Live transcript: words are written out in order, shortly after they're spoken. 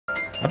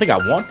I think I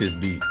want this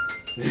beat.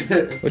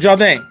 What y'all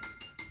think?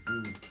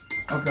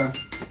 Okay.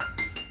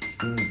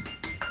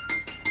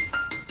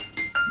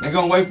 They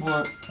gonna wait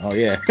for it. Oh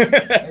yeah.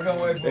 They gonna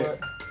wait for it.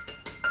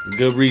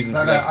 Good reason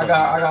for that. I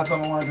got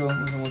something I wanna do.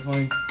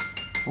 120,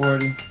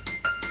 40,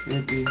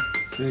 50,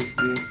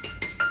 60.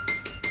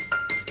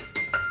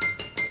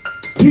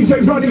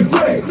 DJ Ronny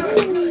Tekk.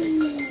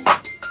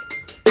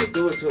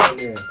 Do it to him,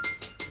 yeah.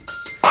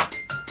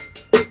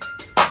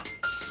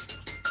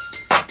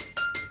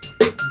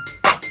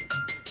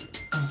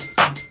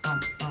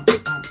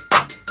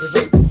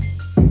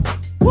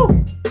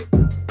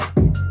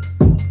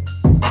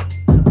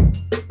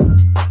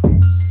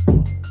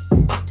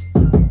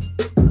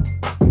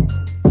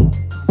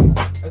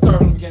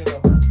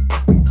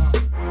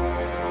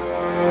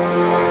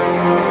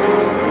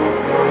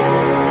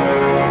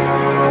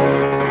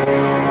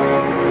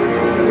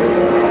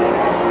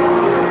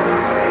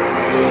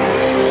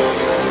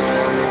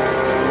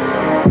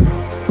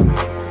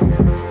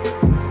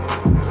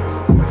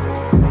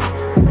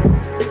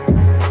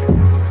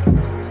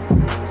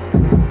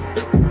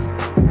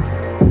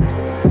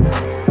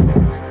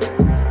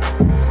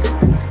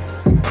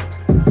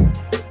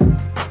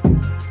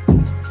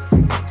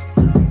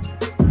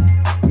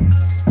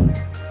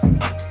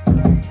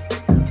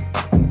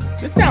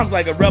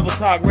 Like a Rebel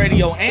Talk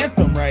Radio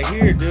anthem right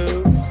here,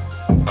 dude.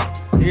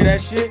 You hear that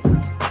shit?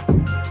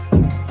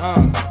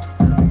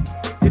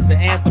 It's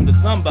an anthem to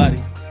somebody.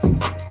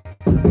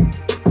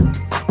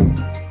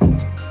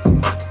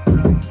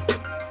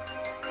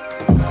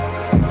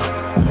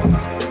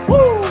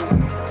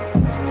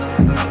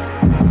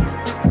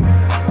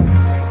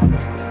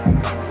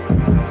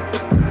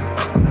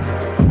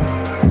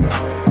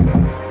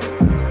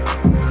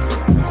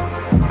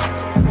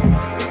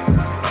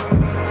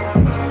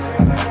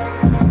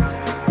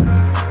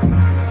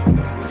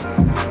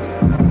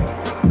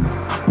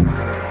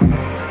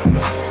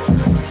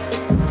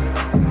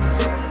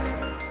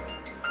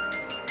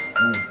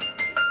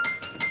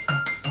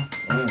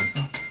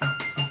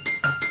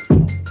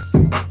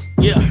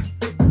 Yeah.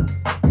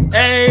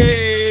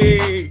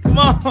 Hey, come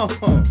on.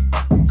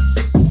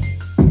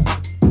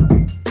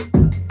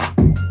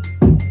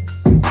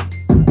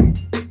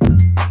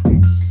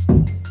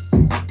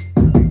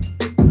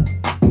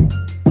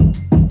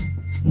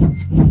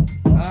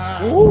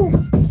 Ooh.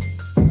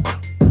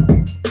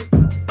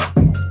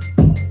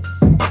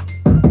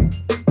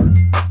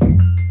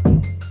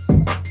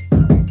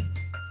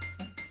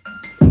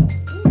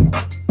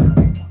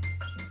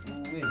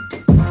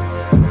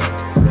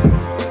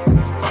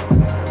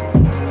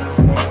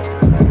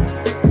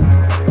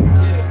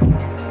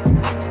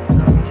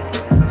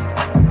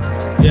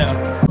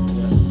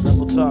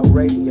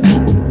 Radio.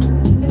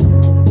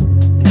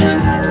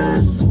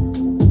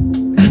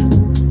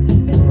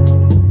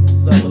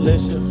 What's up,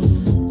 Alicia?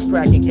 It's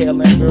cracking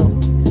KLN girl.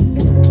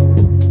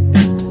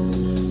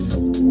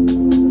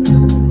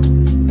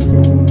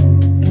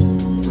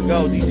 Go,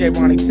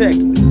 DJRONNYTEKK.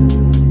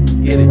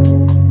 Get it.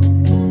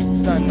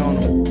 Stunning on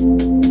them.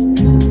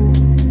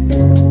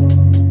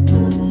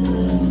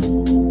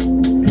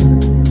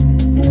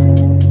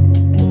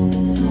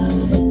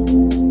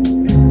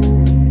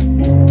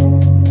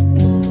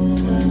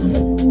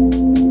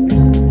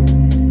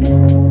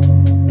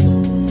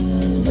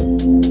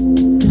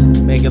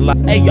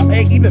 Hey, y'all,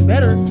 hey, even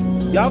better,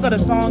 y'all got a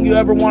song you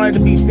ever wanted to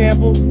be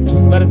sampled?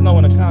 Let us know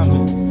in the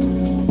comments.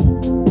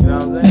 You know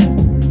what I'm saying?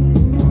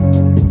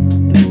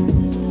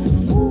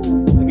 Ooh,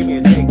 give me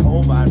a J.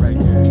 Cole vibe right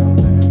there. You know what I'm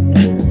saying?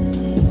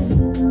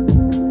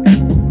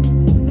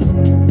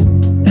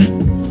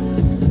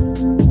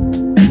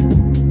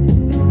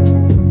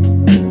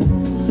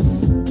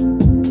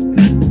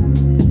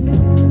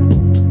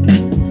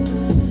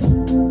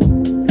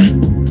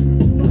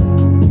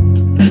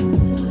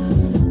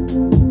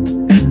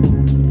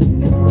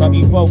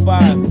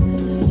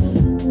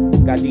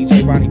 W45. Got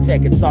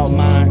DJRONNYTEKK at Salt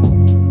Mine,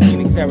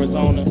 Phoenix,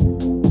 Arizona.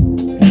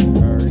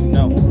 Already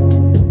know.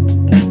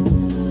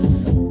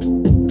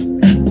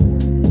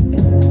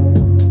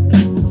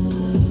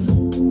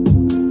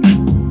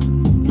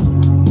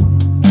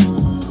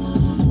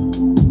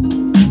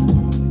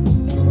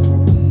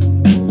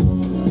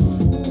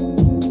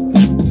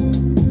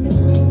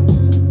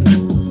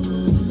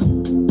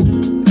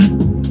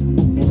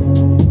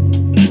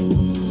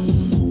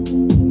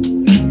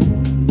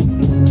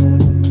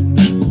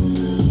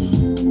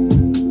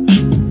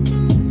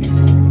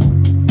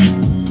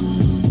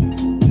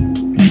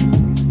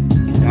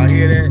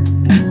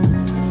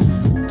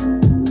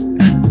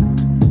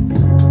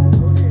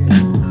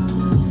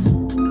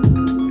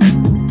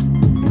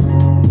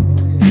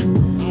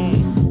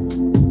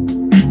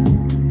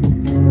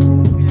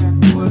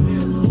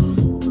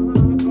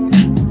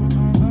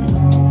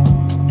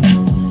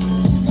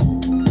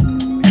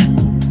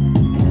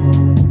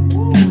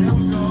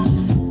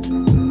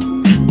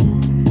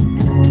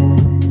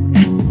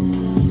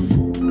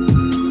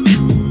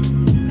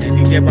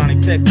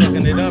 DJRONNYTEKK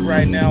fucking it up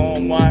right now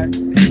on why.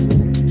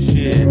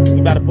 Shit,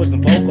 we about to put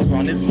some vocals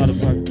on this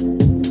motherfucker.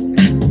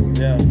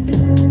 Yeah.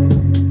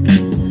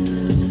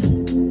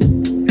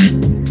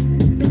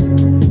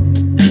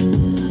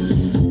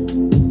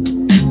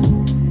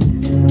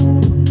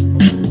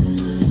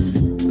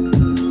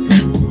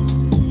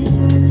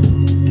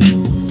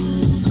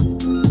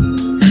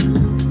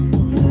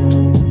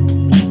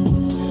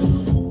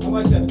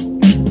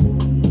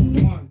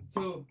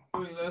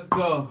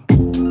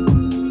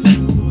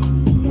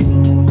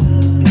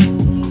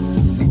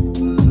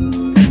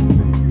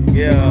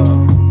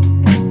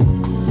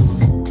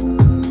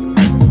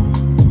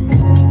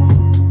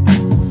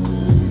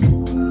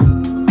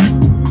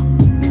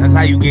 That's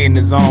how you get in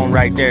the zone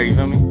right there, you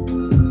feel me?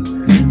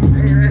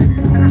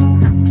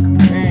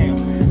 Damn.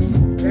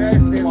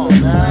 Come on,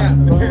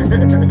 man.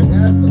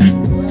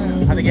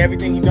 I think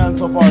everything you've done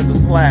so far is a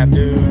slap,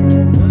 dude.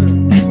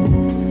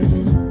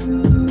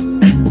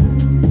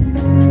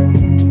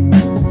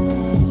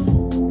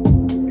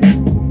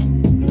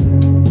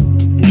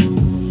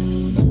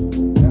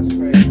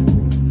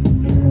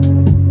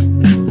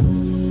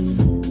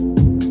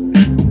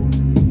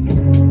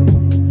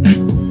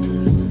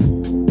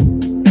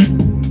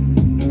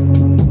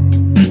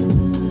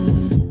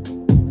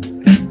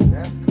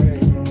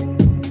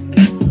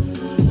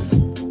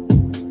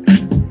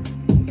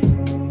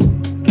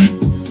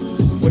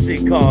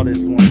 Call this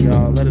one,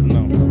 y'all. Let us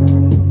know.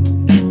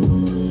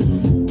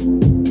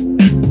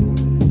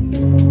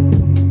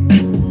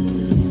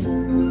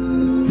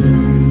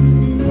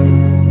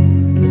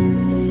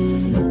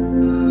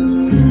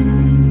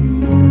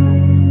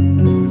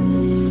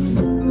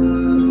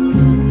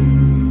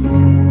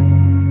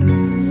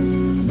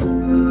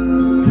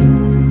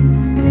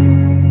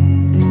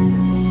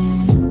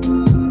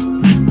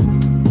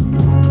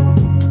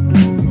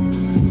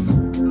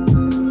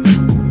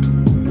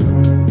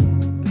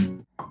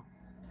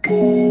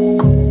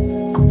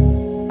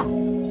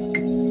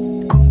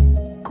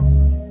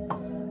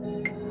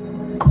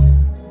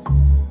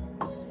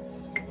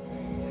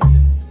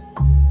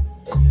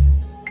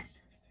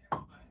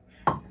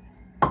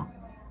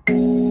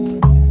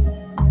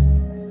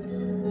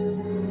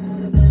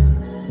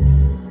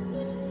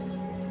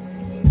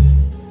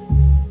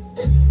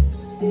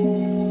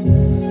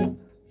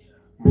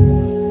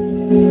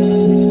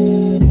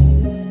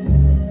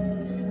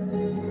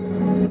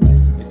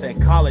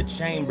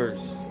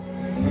 Chambers.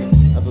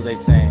 That's what they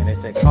saying. They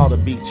said call the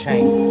beat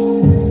Chambers.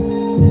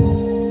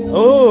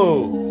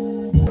 Oh.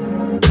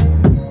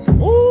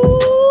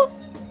 Ooh.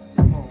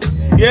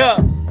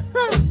 Yeah.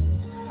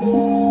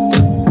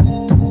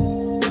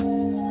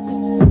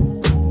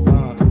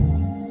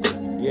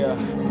 Yeah.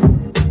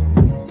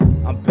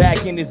 I'm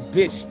back in this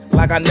bitch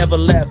like I never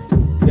left.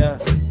 Yeah.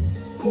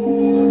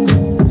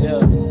 Yeah.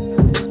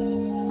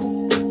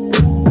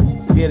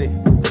 Let's get it.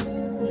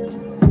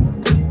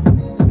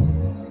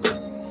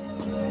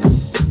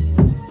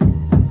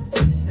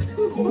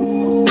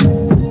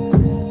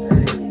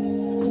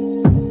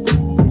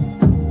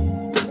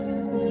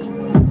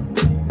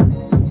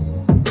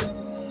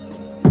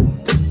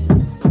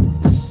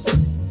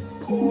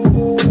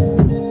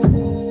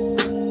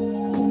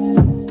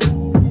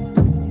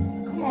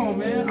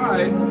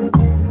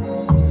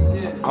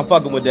 I'm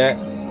fucking with that.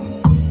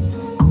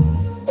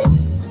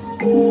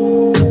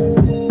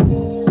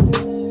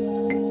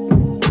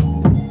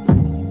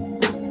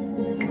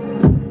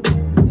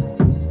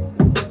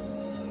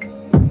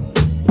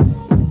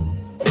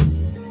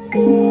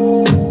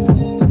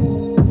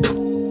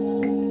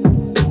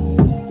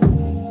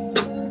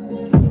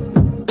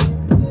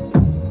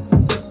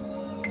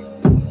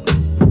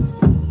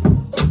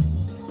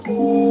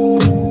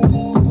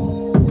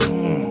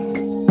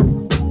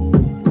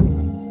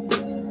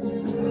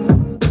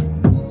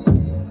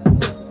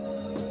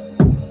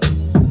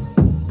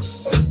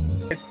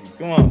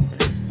 Come on.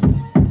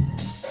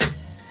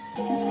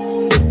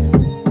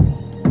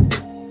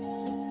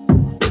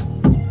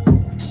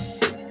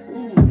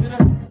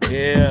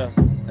 Yeah,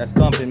 that's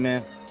thumping,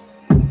 man.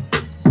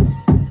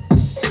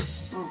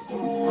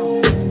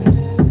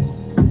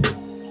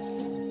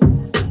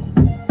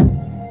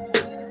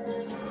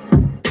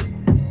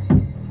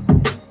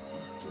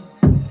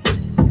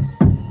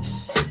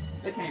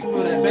 They can't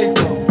feel that bass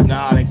though.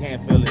 Nah, they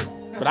can't feel it,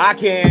 but I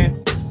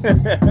can.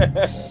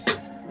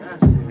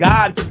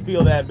 God can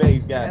feel that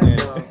bass, goddamn.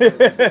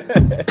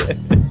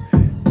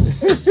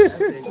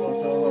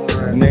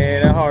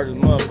 Man, that hard as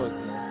motherfucker.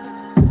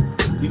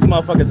 These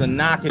motherfuckers are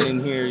knocking in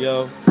here,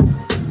 yo.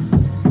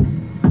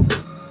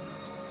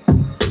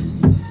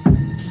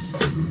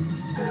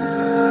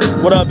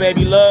 What up,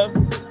 baby love?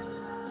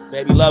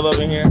 Baby love up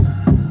in here.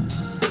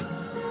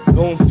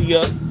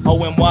 Goonsia,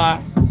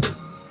 OMY,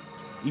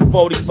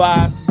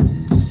 E45.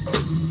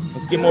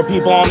 Let's get more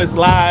people on this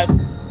live.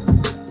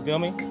 You feel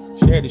me?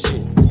 Share this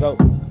shit. Let's go.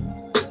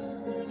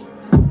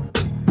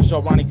 Show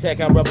Ronny Tekk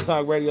on Rebel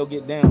Talk Radio.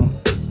 Get down.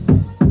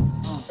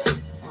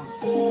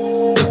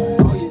 Oh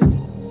yeah.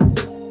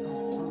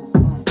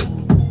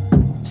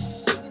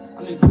 I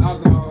need some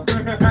alcohol.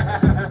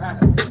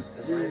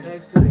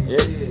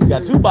 Yeah, you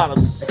got 2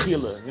 bottles of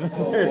tequila. You know?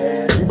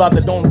 You about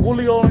the Don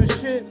Julio and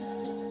shit.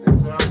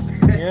 That's what I'm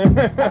saying. Yeah.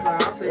 That's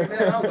what I'm saying.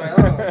 I was like,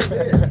 oh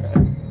shit.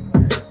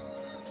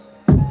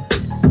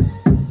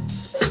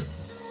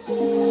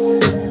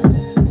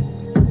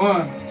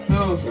 One,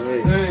 two,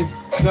 three,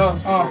 go.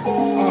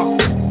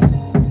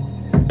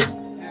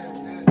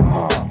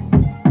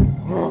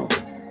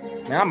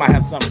 Man, I might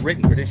have something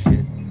written for this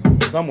shit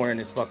somewhere in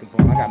this fucking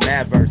phone. I got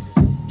mad verses.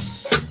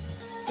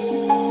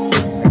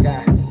 I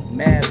got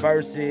mad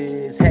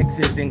verses,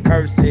 hexes and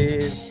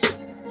curses.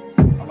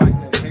 I like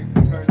that. Hexes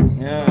and curses.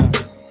 Yeah,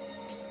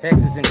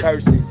 hexes and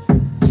curses,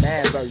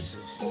 mad verses.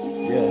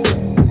 Yeah,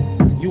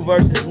 you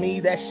versus me,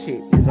 that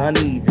shit is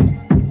uneven.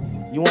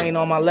 You ain't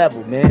on my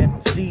level, man.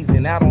 I'm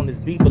seasoned out on this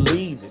beat,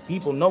 believe it.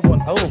 People, no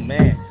one, oh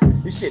man,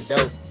 this shit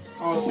dope.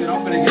 Oh shit,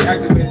 I'm finna get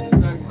activated in a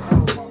second.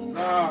 Oh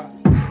my god.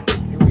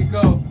 Here we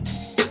go.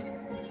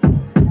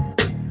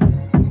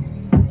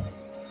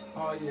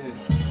 Oh yeah.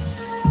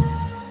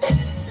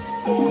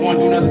 I wanna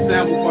do another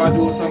sample before I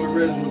do something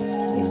original.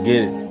 Let's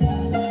get it.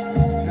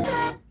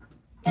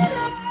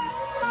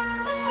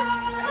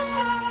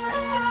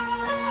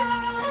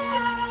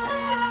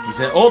 He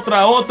said,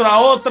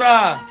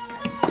 otra.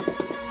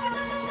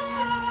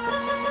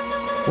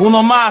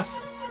 Uno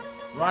más.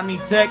 Ronny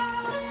Tekk.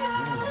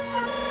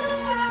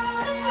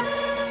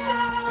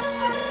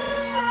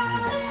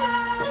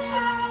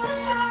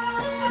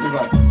 He's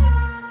like,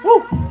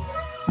 Woo.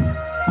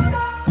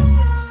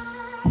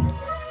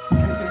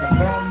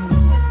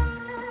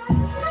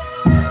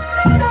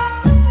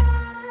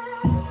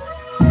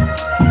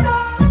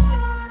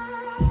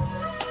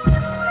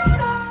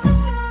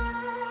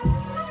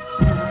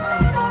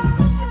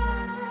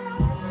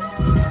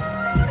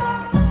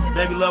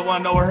 Baby love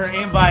wanna know where her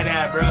invite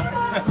at, bro.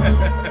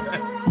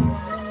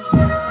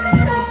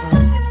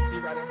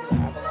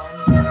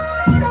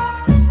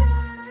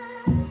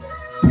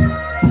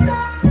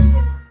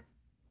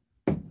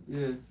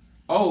 yeah.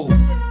 Oh.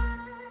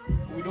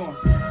 What we doing?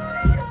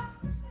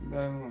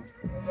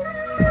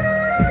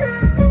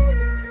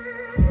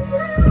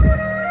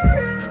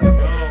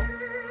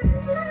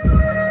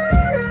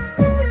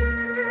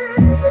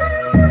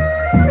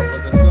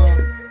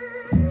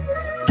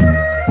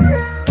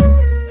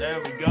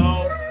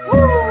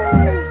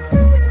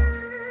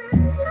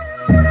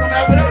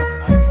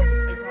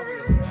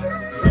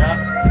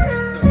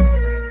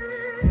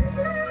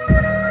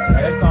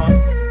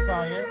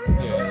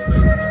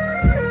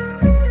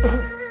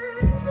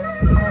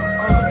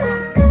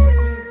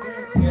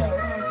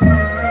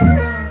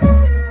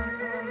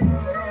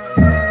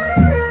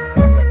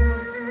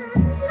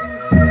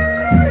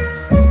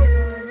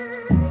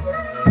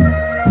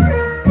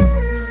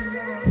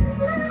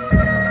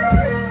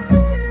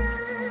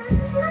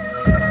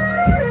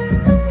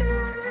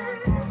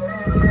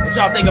 What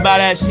y'all think about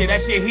that shit?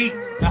 That shit heat.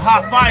 The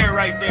hot fire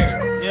right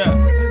there.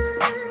 Yeah.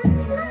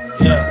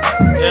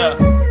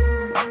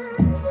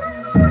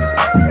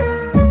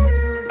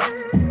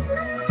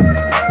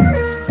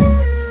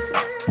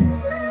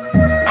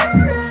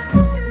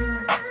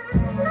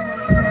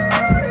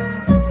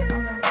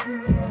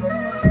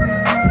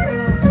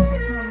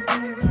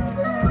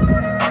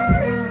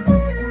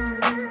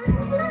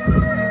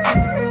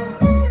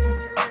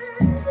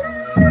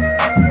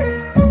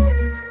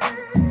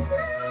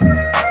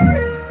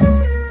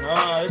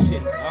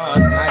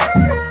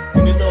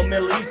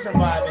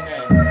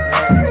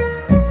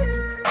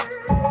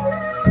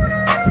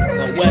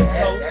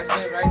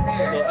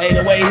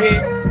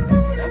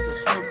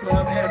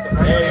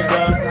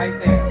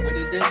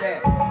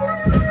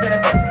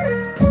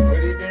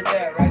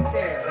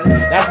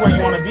 That's where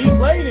you want to be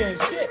played in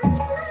shit.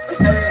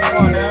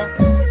 Come on now.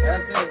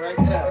 That's it right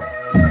there.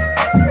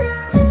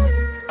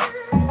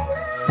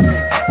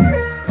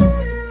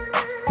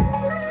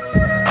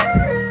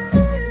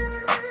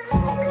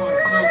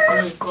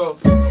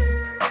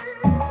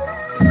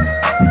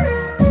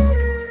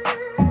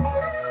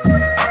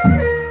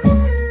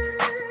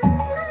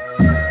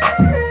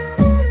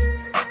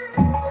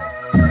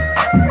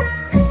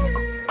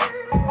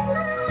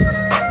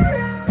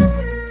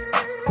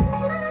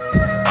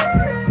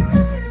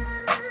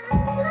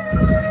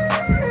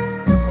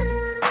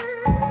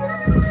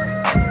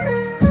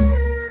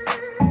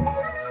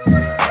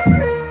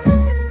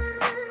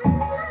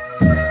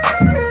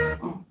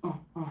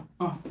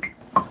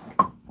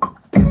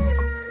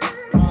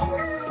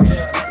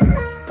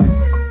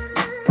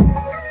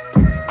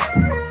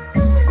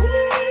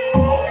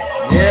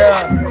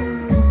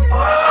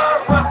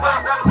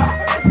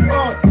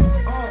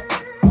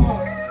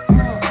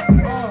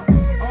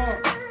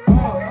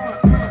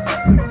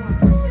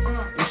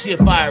 Shit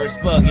fire as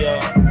fuck, yo.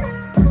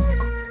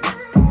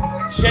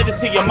 Share this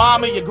to your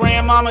mama, your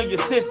grandmama, your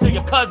sister,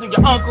 your cousin,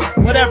 your uncle,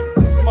 whatever.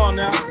 Come on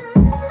now.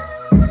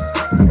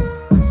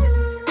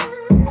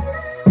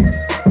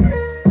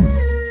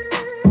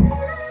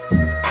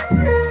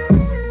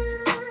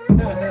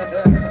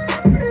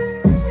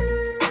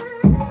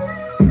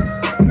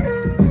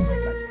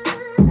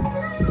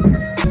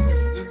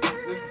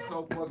 This is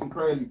so fucking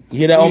crazy. You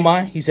hear that, oh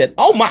my? He said,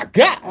 oh my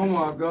God. Oh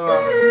my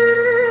God.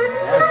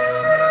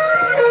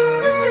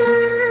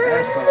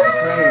 That's so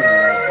crazy.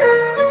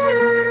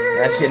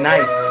 That shit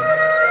nice.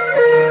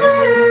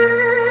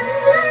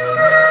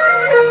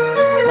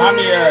 Remind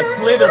me of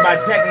Slither by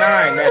Tech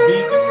 9, that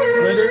beat.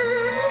 Slither.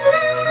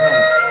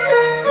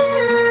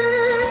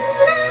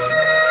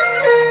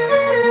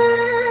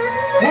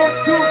 One,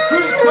 two,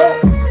 three,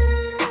 go.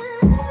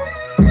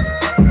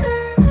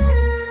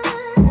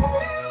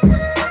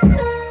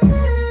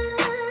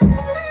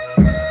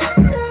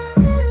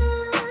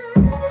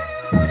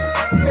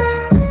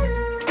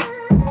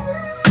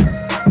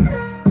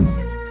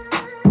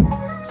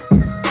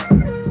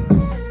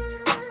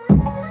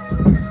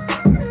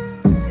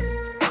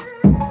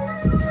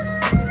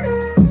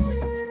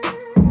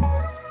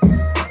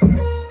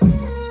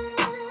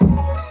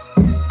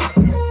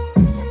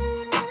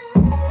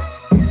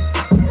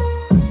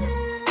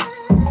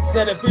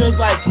 feels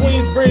like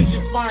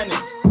Queensbridge's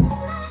finest.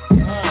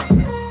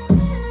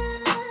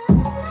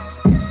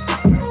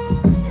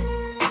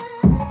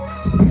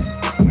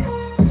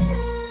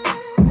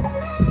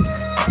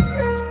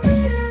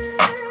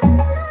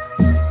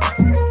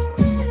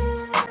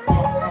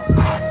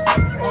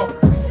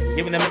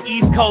 Giving them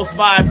East Coast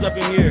vibes up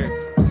in here.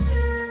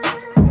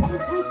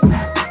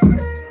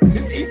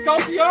 It's East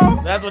Coast, y'all?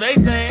 That's what they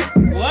saying.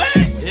 What?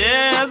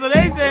 Yeah, that's what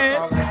they saying.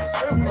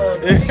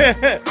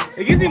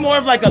 It gives me more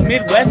of like a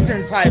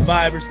Midwestern type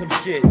vibe or some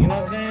shit. You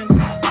know what I'm saying?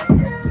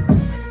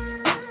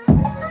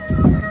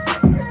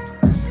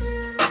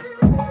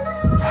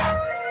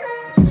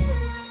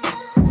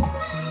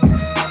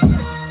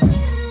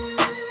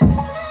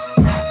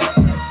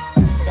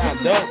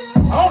 Sounds dope.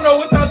 I don't know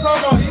what y'all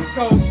talking about East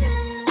Coast.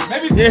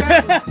 Maybe it's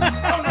I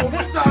don't know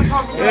what y'all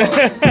talking about.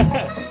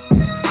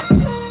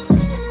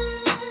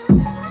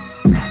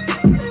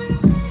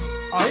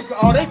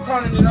 Oh, they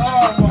turning it. Oh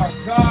my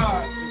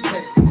God.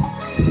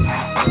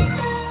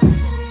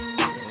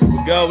 Here we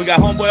go. We got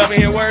homeboy up in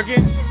here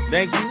working.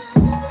 Thank you.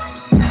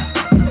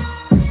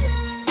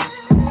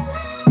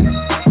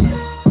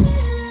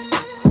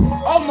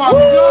 Oh my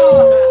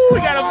God. We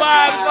got a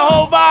vibe. It's a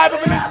whole vibe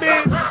up in this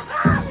bitch.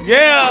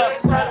 Yeah.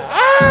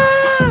 Ah.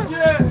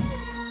 Yeah.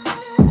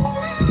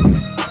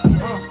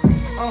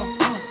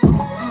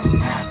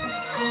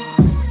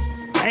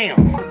 Damn.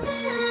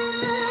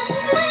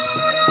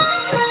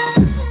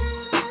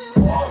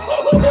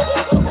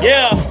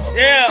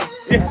 Yeah.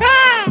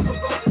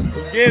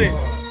 Let's get it.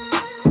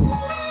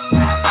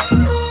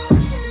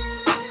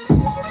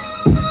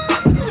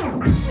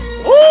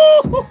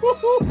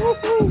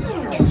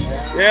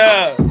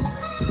 Yeah.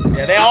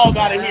 Yeah, they all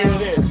gotta hear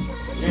this.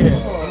 Yeah,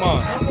 come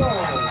on.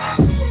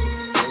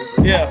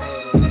 Yeah.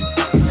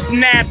 He's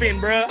snapping,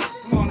 bruh.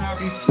 Come on now.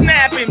 He's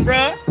snapping,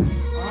 bruh.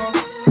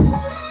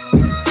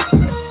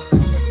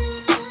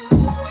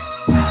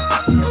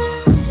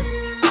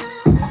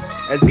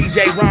 That's DJ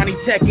Ronny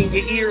Tekk in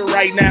your ear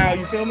right now,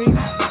 you feel me?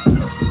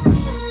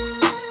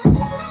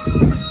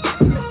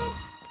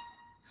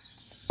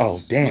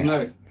 Oh, damn. What's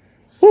next?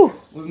 Whew.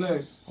 What's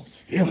next? I was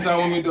feeling What y'all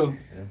want me to do?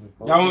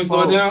 Y'all want me to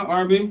slow it down,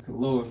 R&B?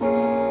 Lord.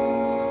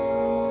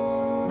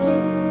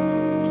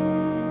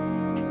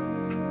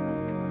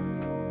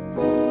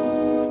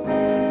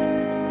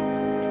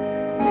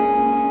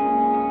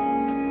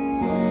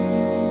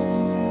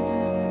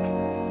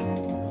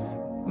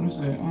 Let me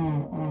see.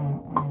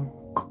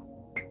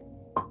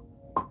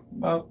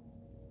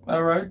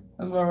 About right?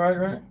 That's about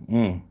right?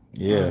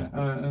 Yeah.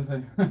 All right, let's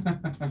see.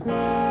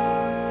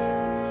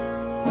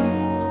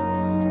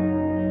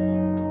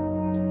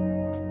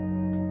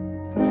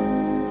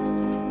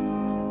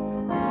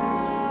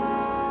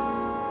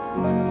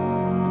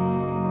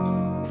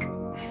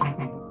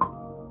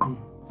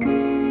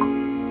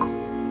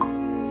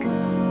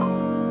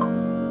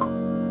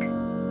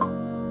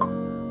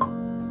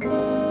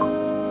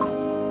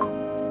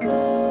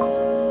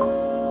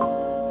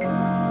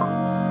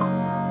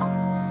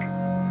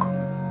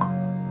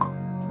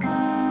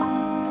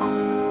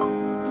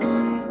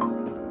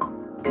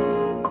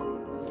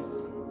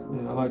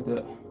 Yeah, I like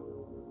that.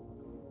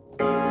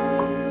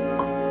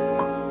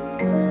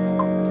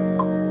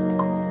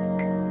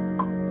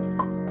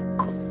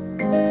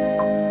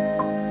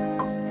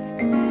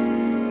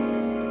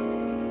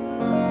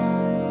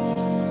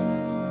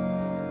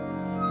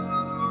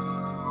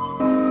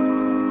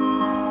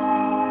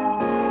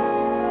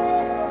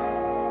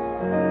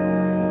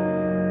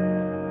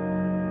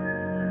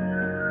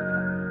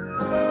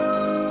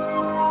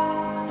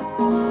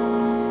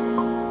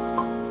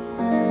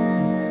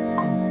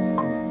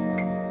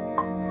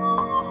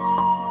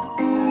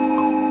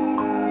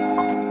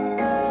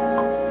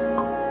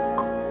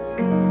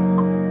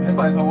 It's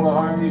like some more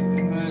R&B. Yeah.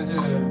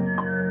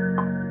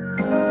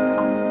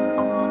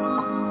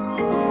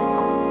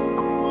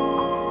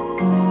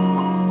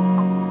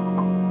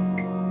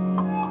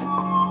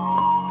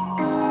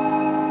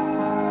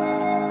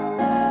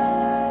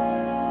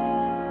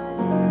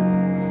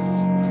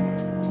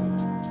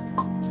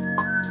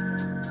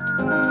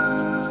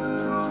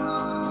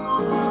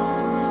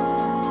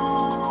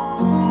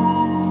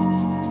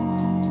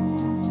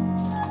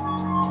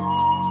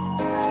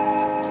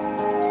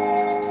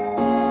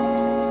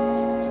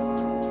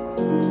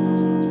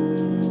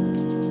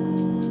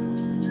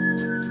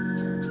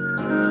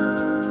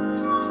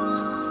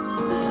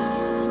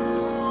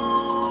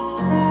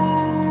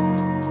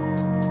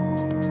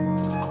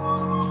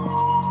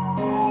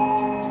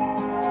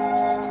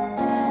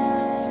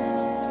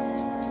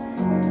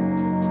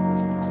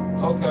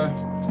 Okay.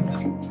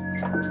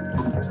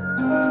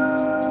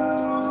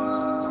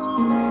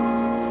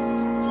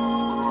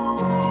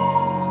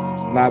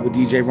 Live with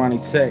DJ Ronny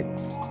Tekk,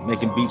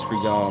 making beats for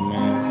y'all,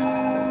 man.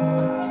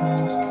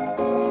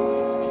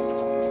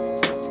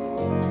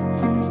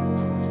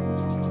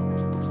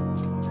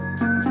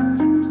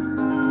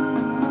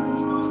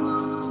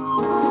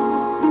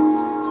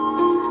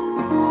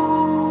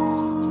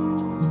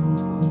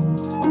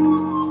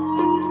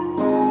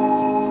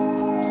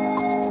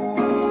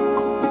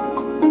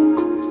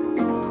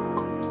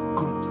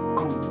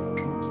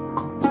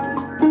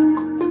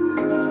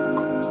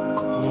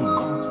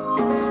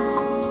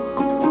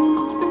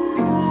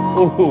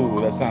 Ooh,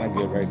 that sounded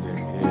good right there.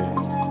 Yeah.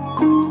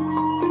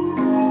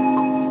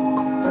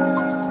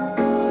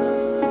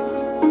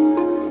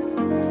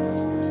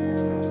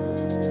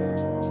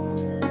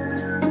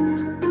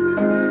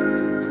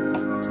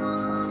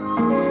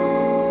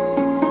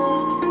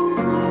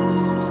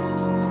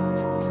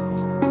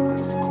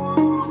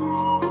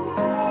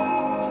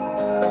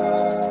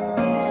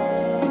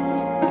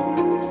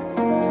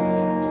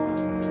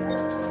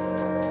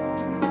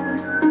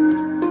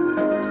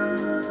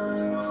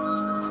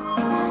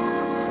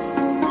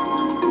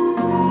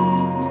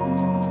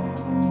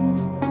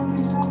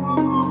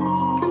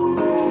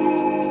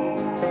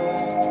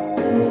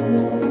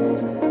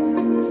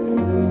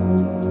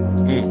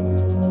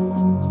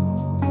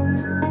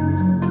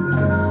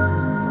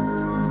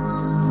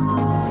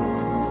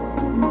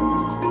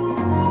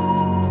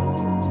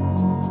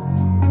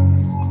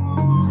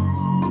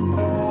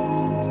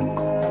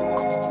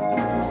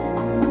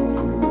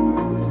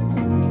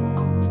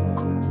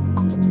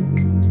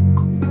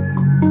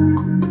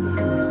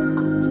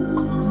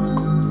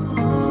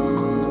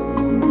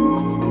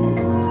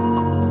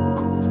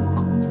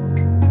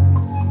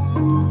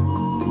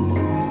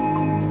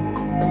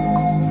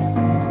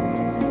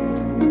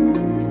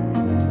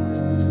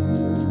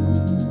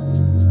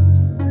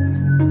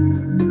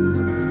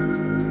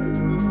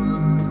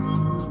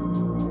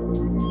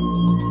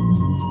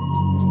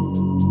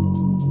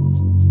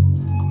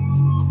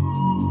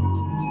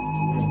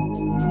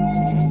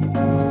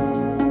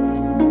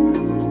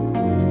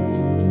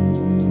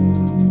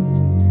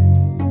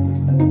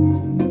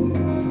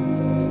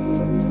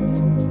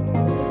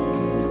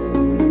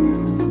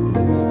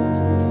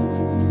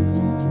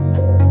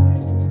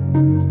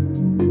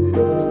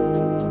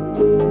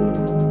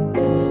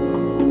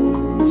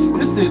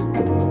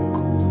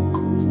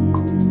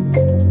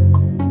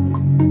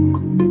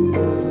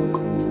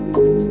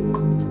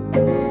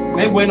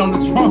 Waiting on the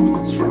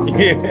drums.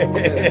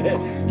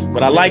 Yeah.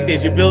 But I like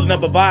this. You're building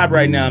up a vibe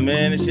right now,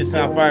 man. This shit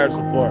sound fire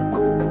so far.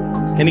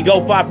 Can he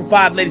go 5 for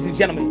 5, ladies and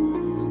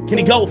gentlemen? Can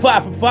he go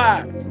 5 for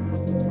 5?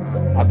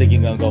 I think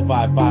he's gonna go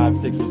 5 for 5,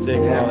 6 for 6,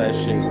 all that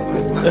shit.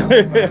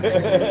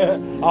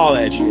 All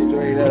that shit.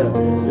 Straight up.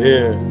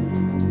 Yeah.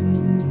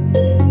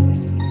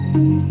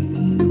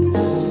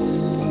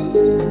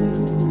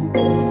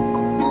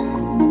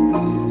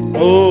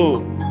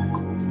 Oh.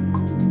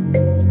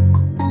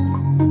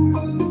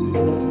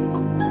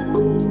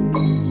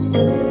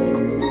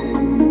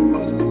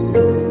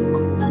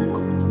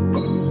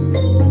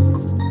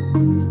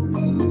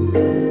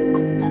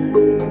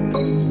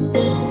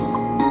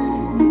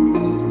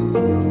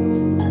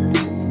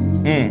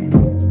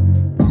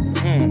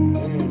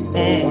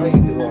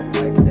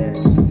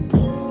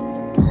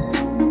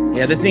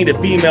 Yeah, this need a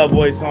female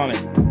voice on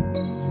it.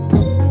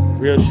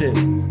 Real shit.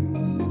 1,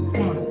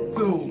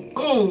 2,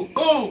 oh,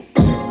 oh.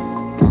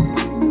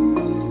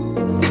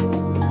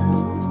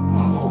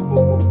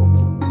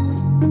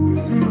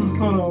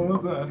 Hold on,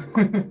 what's that?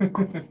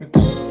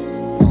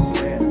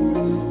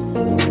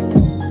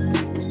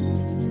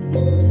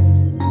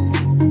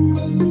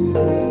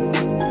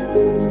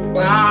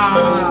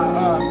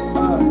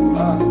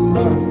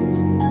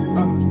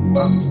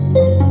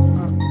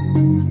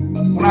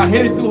 When I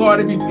hit it too hard,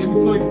 it be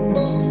tweaking.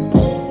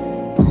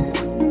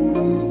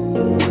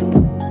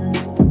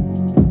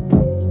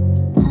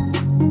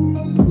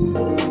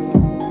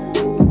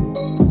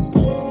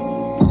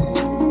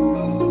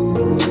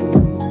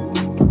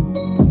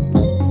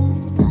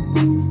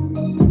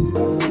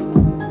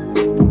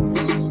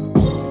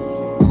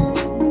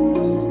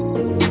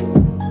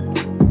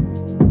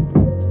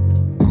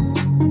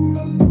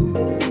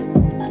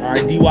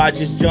 DY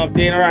just jumped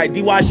in. All right,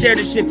 DY, share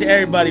this shit to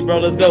everybody, bro.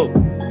 Let's go.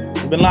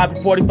 We've been live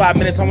for 45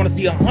 minutes. I want to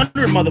see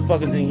 100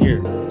 motherfuckers in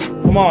here.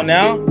 Come on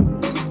now.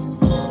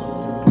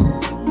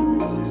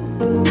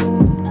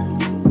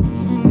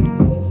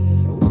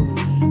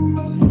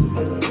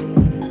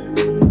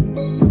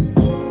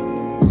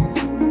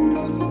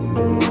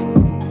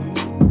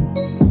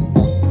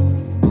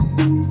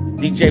 It's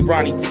DJ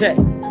Ronny Tekk.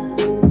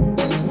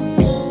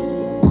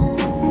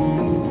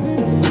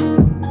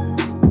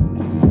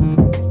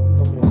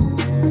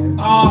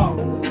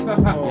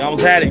 You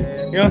almost had it.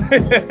 You know?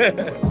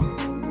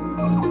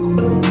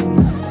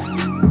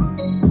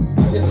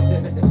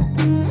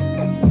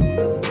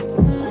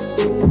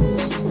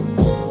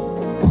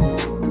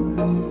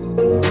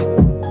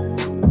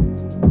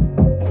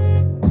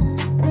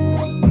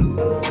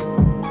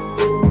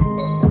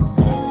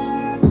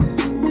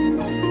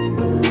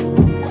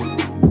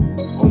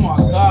 Oh my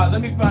God,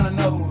 let me find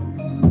another one.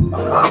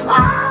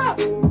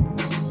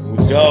 Here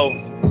we go.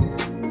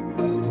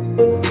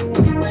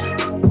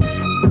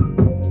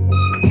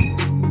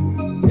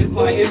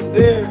 Like it's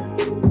there.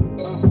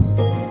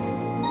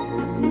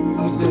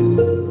 Let's see.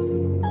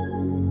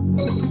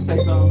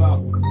 Take something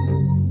out.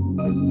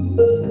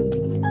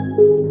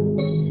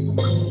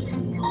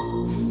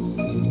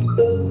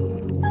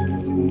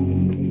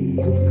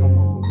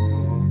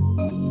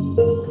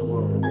 Come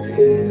on,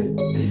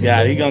 man. He's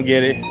got it. He gonna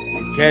get it.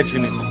 He's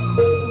catching it.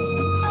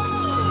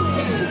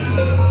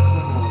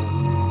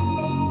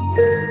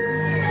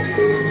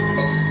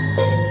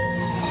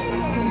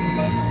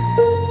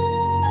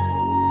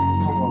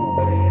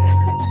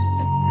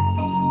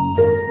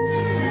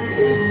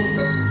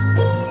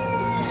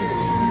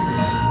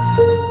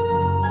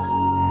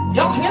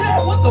 Y'all hear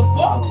that? What the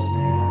fuck?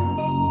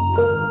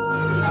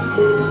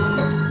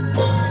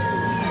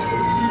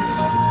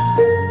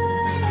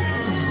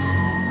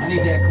 I need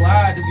that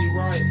glide to be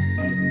right.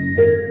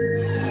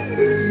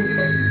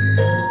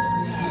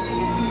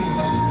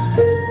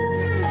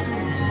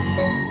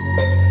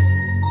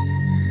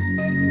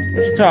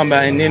 What you talking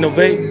about? And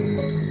innovate?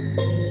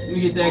 Let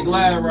me get that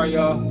glide right,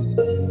 y'all.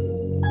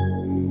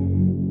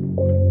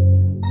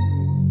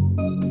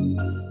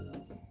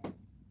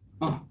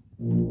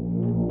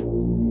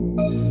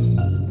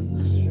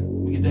 Let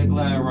me get that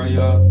glide right,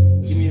 y'all.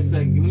 Give me a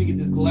second. Let me get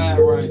this glide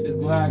right. This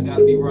glide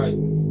gotta be right.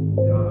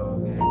 Oh,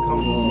 man, come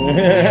on.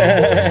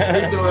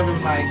 You doing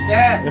it like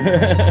that?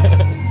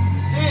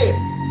 Shit.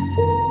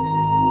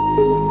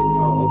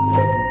 Oh,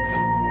 okay.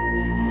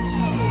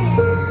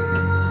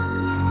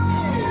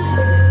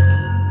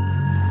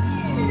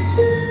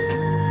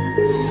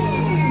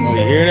 Oh,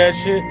 you hear that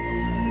shit?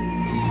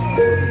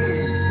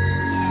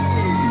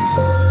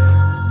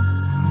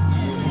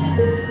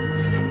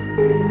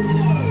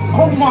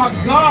 Oh my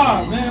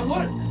God, man,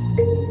 what?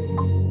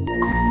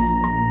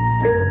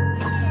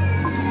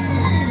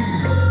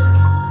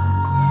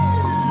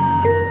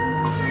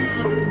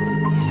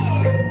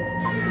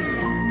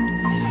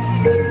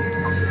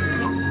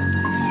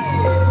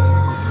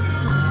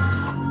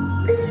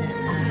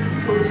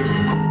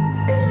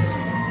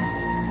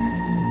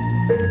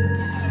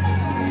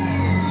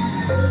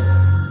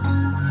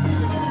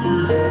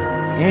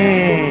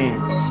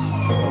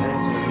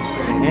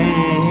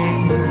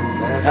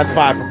 That's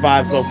 5 for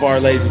 5 so far,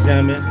 ladies and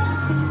gentlemen.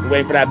 We're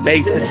waiting for that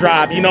bass to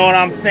drop. You know what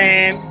I'm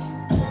saying?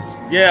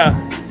 Yeah.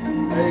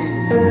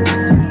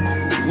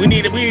 We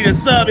need a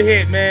sub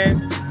hit, man.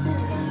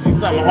 We need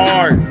something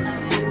hard.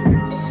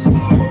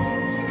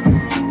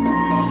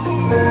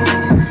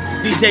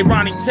 DJ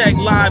Ronny Tekk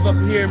live up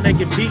here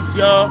making beats,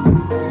 y'all.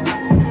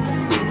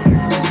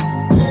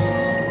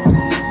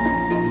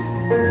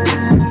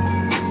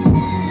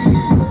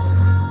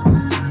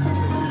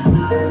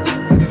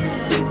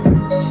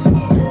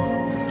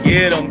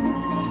 Get 'em.